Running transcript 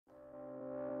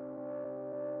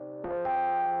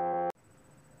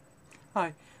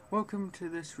Hi, welcome to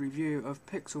this review of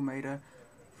Pixelmator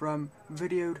from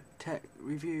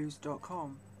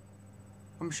videotechreviews.com.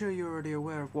 I'm sure you're already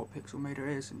aware of what Pixelmator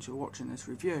is since you're watching this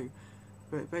review,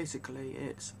 but basically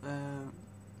it's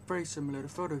very similar to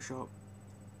Photoshop.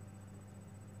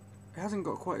 It hasn't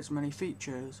got quite as many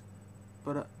features,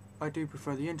 but I do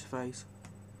prefer the interface.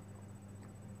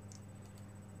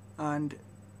 And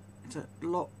it's a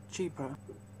lot cheaper.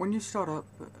 When you start up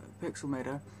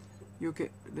Pixelmator, you'll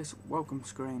get this welcome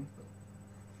screen.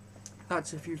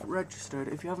 That's if you've registered.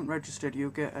 If you haven't registered, you'll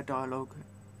get a dialogue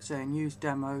saying use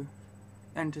demo,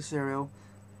 enter serial,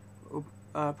 or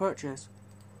purchase.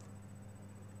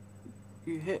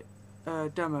 You hit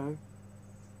demo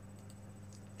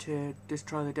to just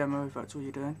try the demo if that's what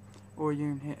you're doing, or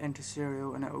you can hit enter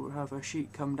serial and it will have a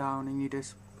sheet come down and you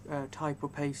just type or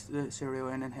paste the serial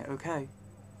in and hit OK.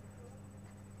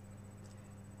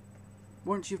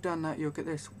 Once you've done that, you'll get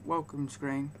this welcome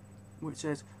screen which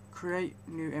says create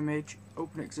new image,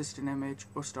 open existing image,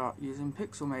 or start using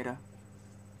Pixelmator.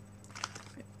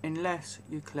 Unless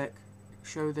you click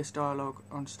show this dialog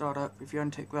on startup. If you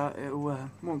untick that, it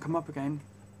won't come up again.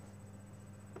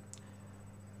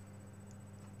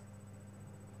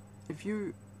 If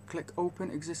you click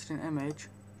open existing image,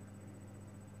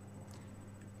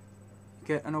 you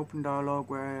get an open dialog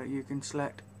where you can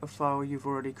select a file you've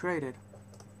already created.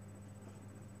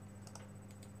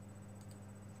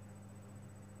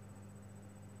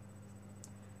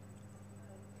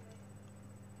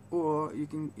 Or you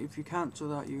can, if you cancel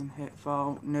that, you can hit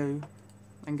File, New,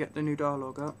 and get the new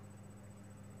dialog up.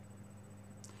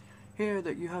 Here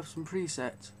that you have some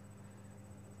presets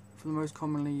for the most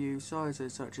commonly used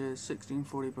sizes, such as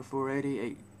 1640 by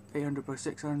 480, 800 by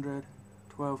 600,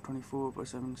 1224 by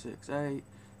 768,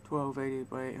 1280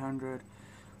 by 800.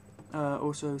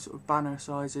 Also sort of banner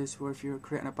sizes, where if you're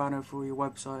creating a banner for your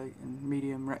website in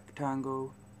medium,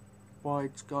 rectangle,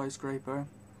 wide, skyscraper.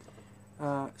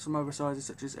 Some other sizes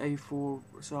such as A4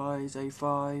 size,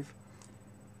 A5,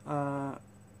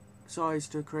 size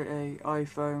to create a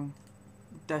iPhone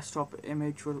desktop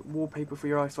image for wallpaper for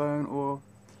your iPhone, or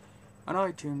an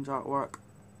iTunes artwork.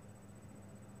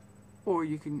 Or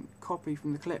you can copy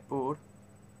from the clipboard.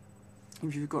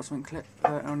 If you've got something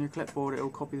on your clipboard, it will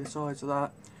copy the size of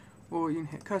that. Or you can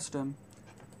hit custom.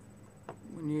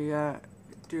 When you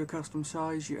do a custom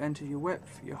size, you enter your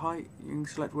width, your height. You can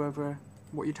select whether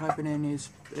what you're typing in is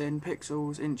in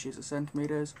pixels, inches or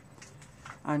centimeters,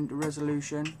 and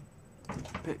resolution,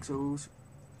 pixels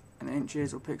and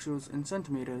inches, or pixels and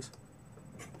centimeters.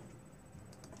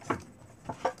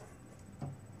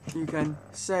 You can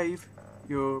save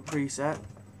your preset,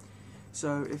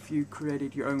 so if you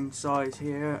created your own size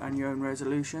here and your own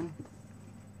resolution,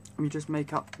 you just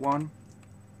make up one.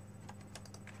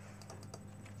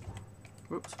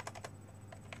 Whoops.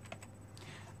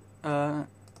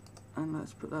 And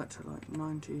let's put that to like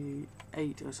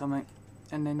 98 or something,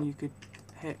 and then you could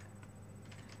hit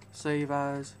save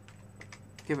as,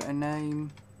 give it a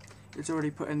name. It's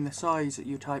already put in the size that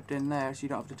you typed in there, so you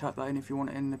don't have to type that in if you want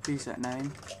it in the preset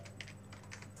name.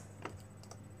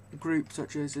 A group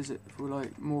such as, is it for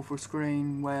like more for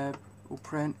screen, web or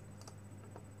print.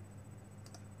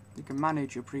 You can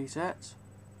manage your presets.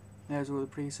 There's all the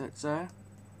presets there.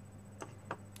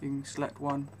 You can select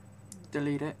one,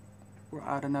 delete it, or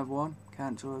add another one,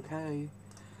 cancel, OK.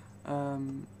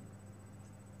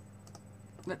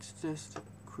 Let's just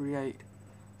create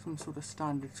some sort of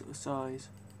standard sort of size.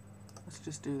 Let's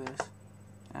just do this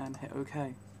and hit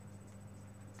OK.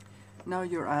 Now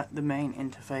you're at the main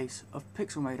interface of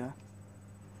Pixelmator.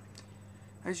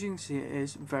 As you can see, it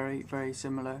is very, very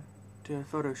similar to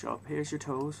Photoshop. Here's your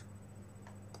tools.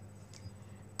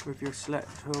 With your select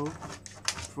tool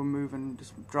for moving,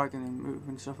 just dragging and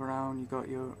moving stuff around. You've got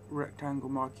your rectangle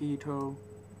marquee tool.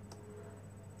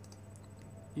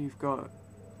 You've got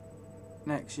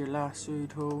next your lasso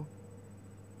tool.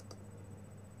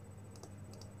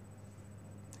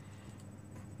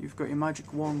 You've got your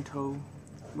magic wand tool,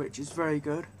 which is very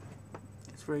good.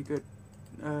 It's very good,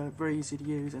 very easy to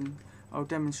use, and I'll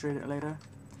demonstrate it later.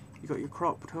 You've got your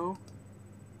crop tool,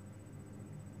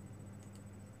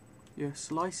 your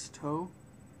slice tool,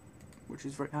 which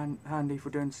is very handy for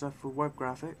doing stuff for web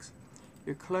graphics,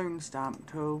 your clone stamp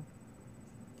tool,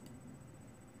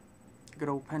 good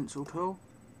old pencil tool,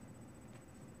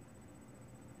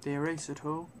 the eraser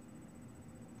tool,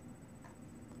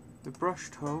 the brush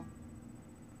tool,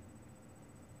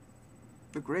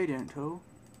 the gradient tool,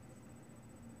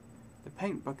 the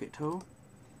paint bucket tool,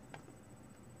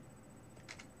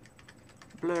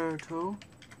 blur tool,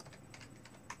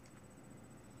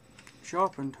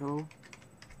 sharpen tool,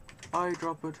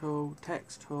 eyedropper tool,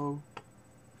 text tool,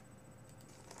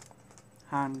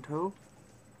 hand tool,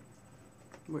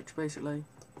 which basically,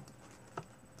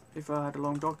 if I had a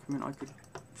long document, I could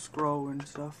scroll and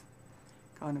stuff,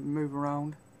 kind of move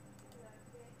around.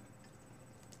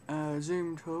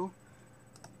 Zoom tool.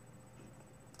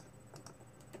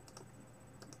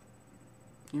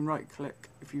 You can right click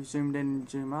if you've zoomed in and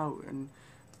zoom out and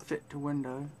fit to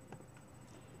window.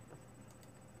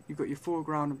 You've got your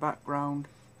foreground and background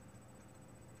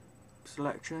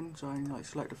selection, so you like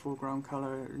select a foreground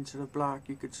colour. Instead of black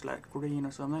you could select green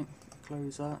or something.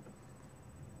 Close that.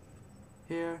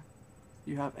 Here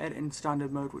you have editing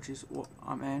standard mode, which is what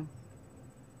I'm in.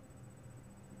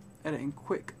 Editing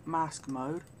quick mask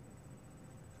mode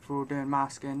for doing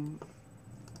masking,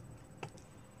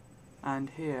 and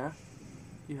here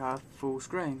you have full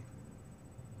screen.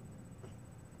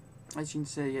 As you can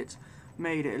see, it's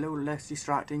made it a little less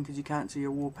distracting because you can't see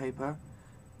your wallpaper.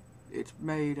 It's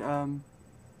made the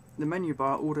menu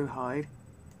bar auto hide,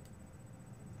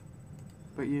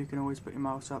 but you can always put your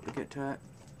mouse up to get to it.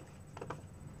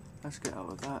 Let's get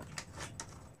out of that.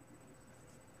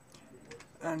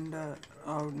 And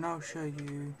I'll now show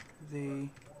you the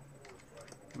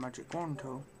magic wand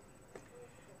tool.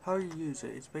 How you use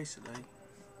it is basically,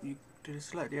 you to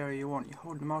select the area you want, you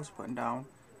hold the mouse button down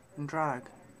and drag.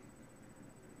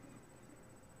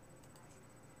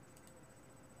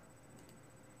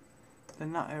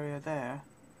 Then that area there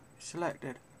is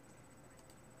selected.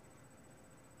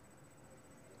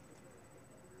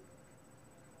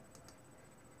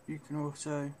 You can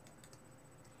also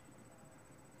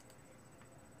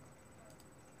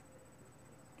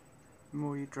the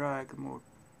more you drag,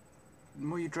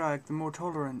 the more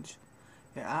tolerance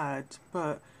it adds,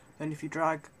 but then if you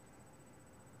drag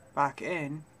back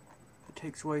in, it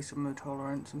takes away some of the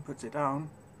tolerance and puts it down.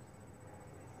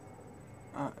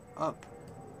 Up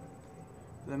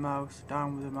with the mouse,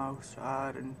 down with the mouse to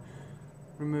add and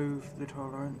remove the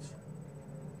tolerance.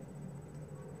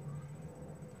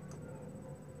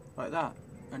 Like that,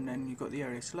 and then you've got the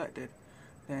area selected.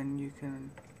 Then you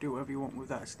can do whatever you want with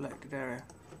that selected area.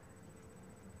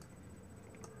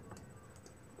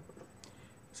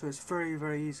 So it's very,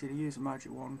 very easy to use the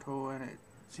magic wand tool, and it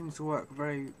seems to work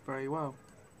very, very well.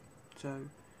 So,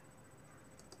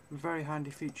 a very handy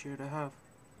feature to have.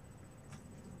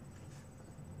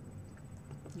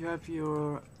 You have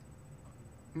your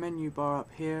menu bar up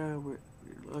here, with,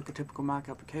 like a typical Mac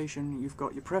application. You've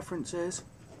got your preferences,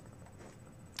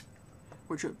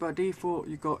 which by default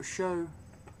you've got show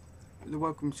the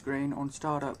welcome screen on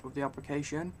startup of the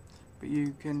application, but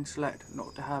you can select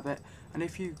not to have it, and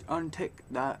if you untick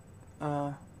that,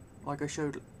 like I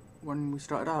showed when we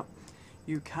started up,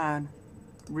 you can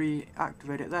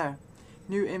reactivate it there.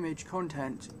 New image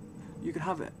content, you can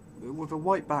have it with a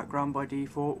white background by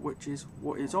default, which is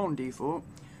what is on default,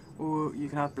 or you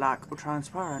can have black or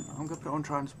transparent. I'm going to put it on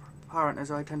transparent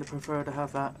as I tend to prefer to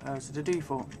have that as the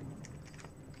default.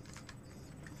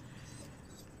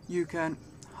 You can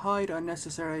hide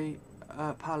unnecessary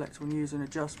palettes when using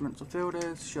adjustments or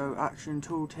filters, show action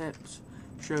tooltips,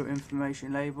 show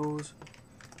information labels,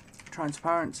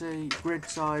 transparency, grid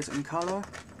size and colour.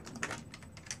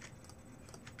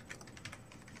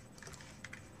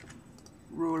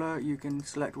 Ruler, you can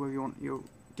select whether you want your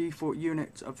default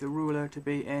units of the ruler to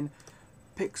be in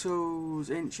pixels,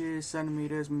 inches,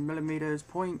 centimeters, millimeters,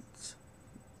 points,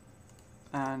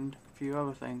 and a few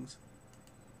other things.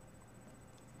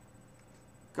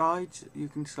 Guides, you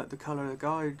can select the colour of the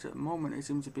guides. At the moment it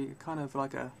seems to be kind of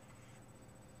like a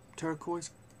turquoise.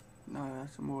 No,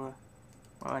 that's more,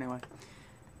 well, anyway.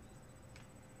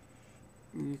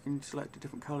 You can select a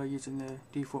different colour using the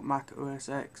default Mac OS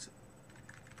X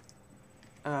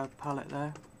palette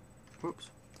there. Whoops.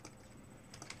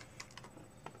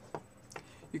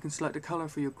 You can select a colour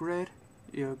for your grid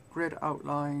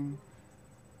outline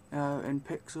in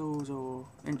pixels or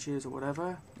inches or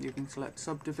whatever. You can select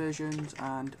subdivisions,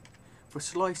 and for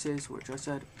slices, which I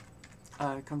said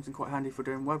comes in quite handy for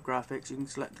doing web graphics, you can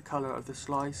select the colour of the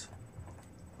slice.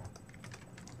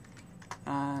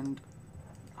 And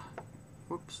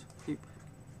whoops, keep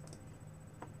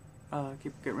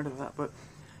getting rid of that. But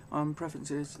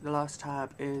preferences, the last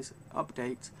tab is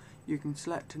updates. You can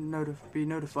select to be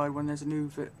notified when there's a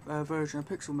new version of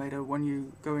Pixelmator. When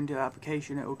you go into the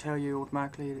application, it will tell you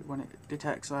automatically when it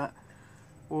detects that,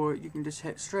 or you can just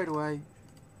hit straight away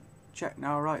check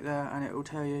now right there, and it will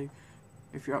tell you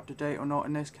if you're up to date or not.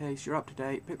 In this case, you're up to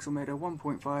date. Pixelmator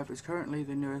 1.5 is currently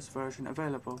the newest version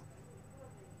available.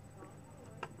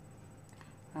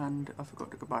 And I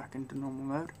forgot to go back into normal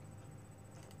mode.